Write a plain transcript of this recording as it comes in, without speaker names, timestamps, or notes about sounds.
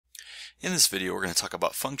In this video, we're going to talk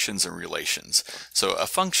about functions and relations. So a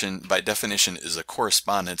function, by definition, is a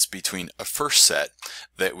correspondence between a first set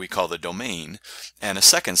that we call the domain and a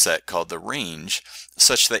second set called the range,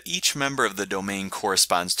 such that each member of the domain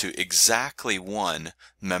corresponds to exactly one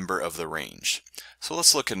member of the range. So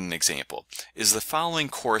let's look at an example. Is the following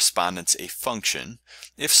correspondence a function?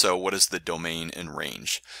 If so, what is the domain and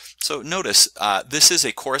range? So notice this is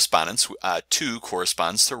a correspondence. 2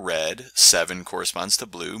 corresponds to red, 7 corresponds to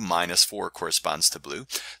blue, -4 corresponds to blue.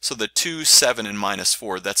 So the 2, 7, and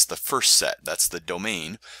 -4, that's the first set, that's the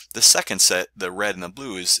domain. The second set, the red and the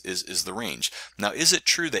blue, is the range. Now, is it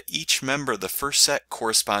true that each member of the first set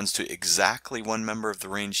corresponds to exactly one member of the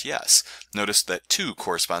range? Yes. Notice that 2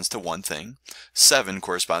 corresponds to one thing, 7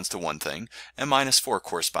 corresponds to one thing, and -4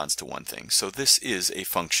 corresponds to one thing. So this is a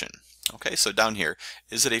function. Okay, so down here,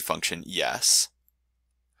 is it a function? Yes.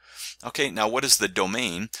 Okay, now what is the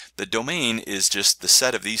domain? The domain is just the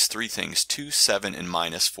set of these 3 things, 2, 7, and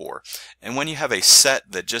 -4. And when you have a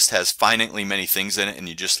set that just has finitely many things in it and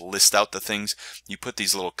you just list out the things, you put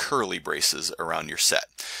these little curly braces around your set.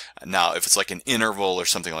 Now, if it's like an interval or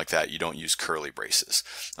something like that, you don't use curly braces.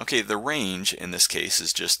 Okay, the range in this case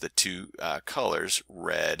is just the 2 colors,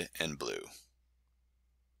 red and blue.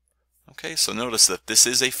 Okay, so notice that this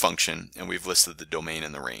is a function, and we've listed the domain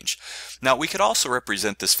and the range. Now, we could also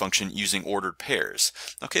represent this function using ordered pairs.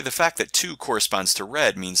 Okay, the fact that 2 corresponds to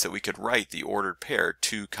red means that we could write the ordered pair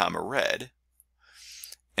 2, red,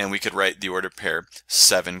 and we could write the ordered pair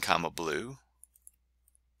 7, blue,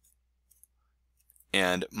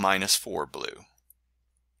 and -4 blue.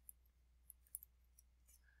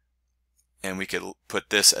 And we could put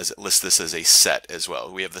this as, list this as a set as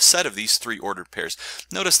well. We have the set of these 3 ordered pairs.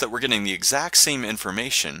 Notice that we're getting the exact same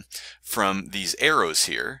information from these arrows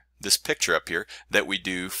here, this picture up here, that we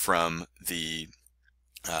do from the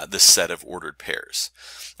this set of ordered pairs.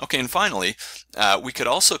 Okay, and finally, we could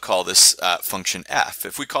also call this function f.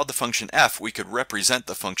 If we called the function f, we could represent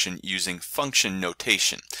the function using function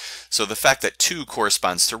notation. So the fact that 2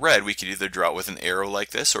 corresponds to red, we could either draw it with an arrow like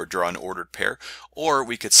this or draw an ordered pair, or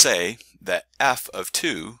we could say that f of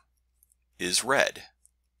 2 is red.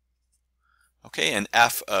 Okay, and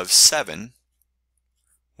f of 7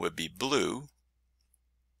 would be blue,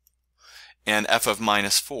 and f of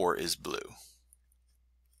 -4 is blue.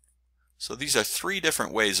 So these are 3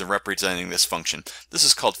 different ways of representing this function. This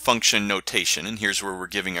is called function notation, and here's where we're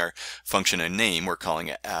giving our function a name. We're calling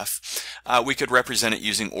it f. We could represent it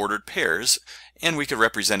using ordered pairs, and we could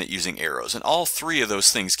represent it using arrows. And all 3 of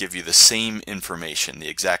those things give you the same information, the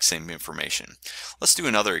exact same information. Let's do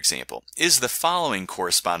another example. Is the following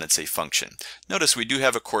correspondence a function? Notice we do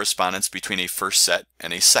have a correspondence between a first set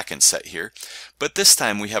and a second set here, but this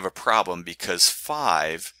time we have a problem because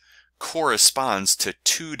 5 corresponds to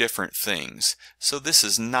 2 different things. So this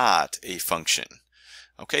is not a function.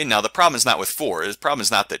 Okay, now the problem is not with 4. The problem is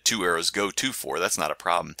not that 2 arrows go to 4. That's not a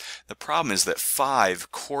problem. The problem is that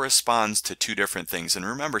 5 corresponds to 2 different things. And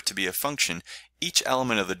remember, to be a function, each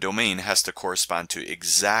element of the domain has to correspond to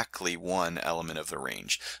exactly one element of the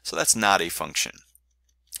range. So that's not a function.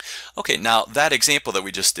 Okay, now that example that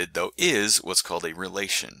we just did, though, is what's called a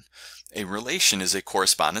relation. A relation is a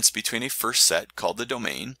correspondence between a first set, called the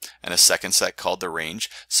domain, and a second set, called the range,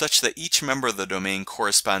 such that each member of the domain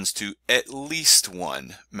corresponds to at least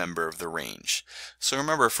one member of the range. So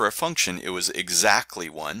remember, for a function, it was exactly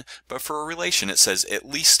 1, but for a relation, it says at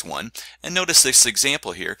least 1. And notice this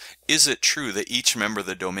example here. Is it true that each member of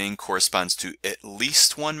the domain corresponds to at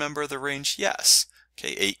least one member of the range? Yes.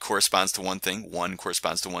 Okay, 8 corresponds to one thing, 1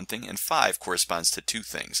 corresponds to one thing, and 5 corresponds to 2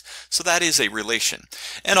 things. So that is a relation.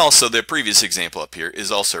 And also, the previous example up here is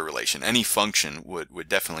also a relation. Any function would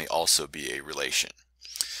definitely also be a relation.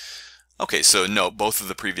 Okay, so no, both of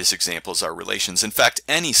the previous examples are relations. In fact,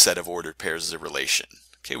 any set of ordered pairs is a relation.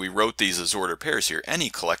 Okay, we wrote these as ordered pairs here. Any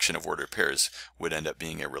collection of ordered pairs would end up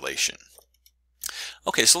being a relation.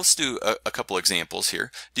 Okay, so let's do a couple examples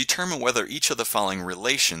here. Determine whether each of the following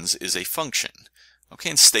relations is a function. Okay,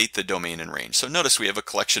 and state the domain and range. So notice we have a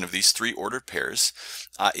collection of these 3 ordered pairs.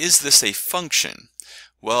 Is this a function?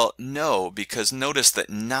 Well, no, because notice that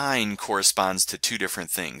 9 corresponds to 2 different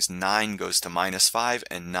things. 9 goes to -5,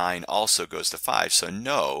 and 9 also goes to 5. So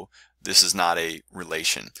no, this is not a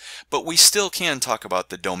relation. But we still can talk about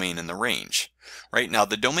the domain and the range. Right now,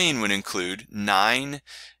 the domain would include 9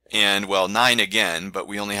 And well, 9 again, but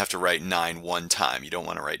we only have to write 9 one time. You don't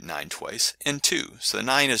want to write 9 twice. And 2. So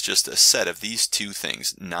 9 is just a set of these two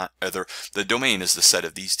things. The domain is the set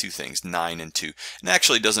of these two things, 9 and 2. And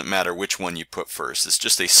actually it doesn't matter which one you put first. It's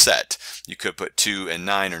just a set. You could put 2 and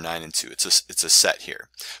 9 or 9 and 2. It's a set here.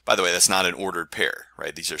 By the way, that's not an ordered pair,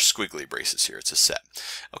 right? These are squiggly braces here. It's a set.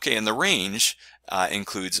 Okay, and the range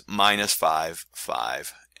includes -5,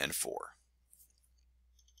 5, and 4.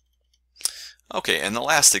 Okay, and the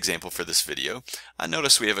last example for this video,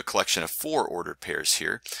 notice we have a collection of 4 ordered pairs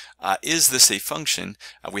here. Is this a function?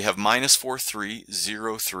 We have -4, 3,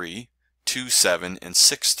 0, 3, 2, 7, and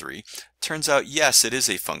 6, 3. Turns out, yes, it is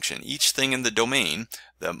a function. Each thing in the domain,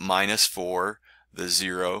 the -4, the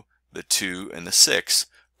 0, the 2, and the 6,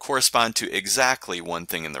 correspond to exactly one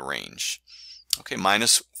thing in the range. Okay,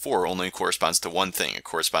 -4 only corresponds to one thing. It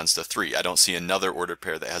corresponds to 3. I don't see another ordered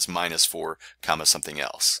pair that has -4, comma something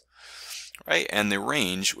else. Right, and the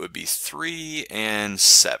range would be 3 and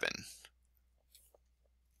 7.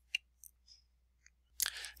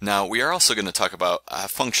 Now we are also going to talk about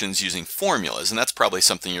functions using formulas, and that's probably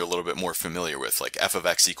something you're a little bit more familiar with, like f of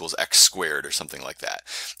x equals x squared or something like that.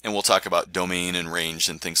 And we'll talk about domain and range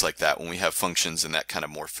and things like that when we have functions in that kind of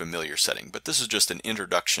more familiar setting. But this is just an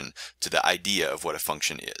introduction to the idea of what a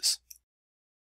function is.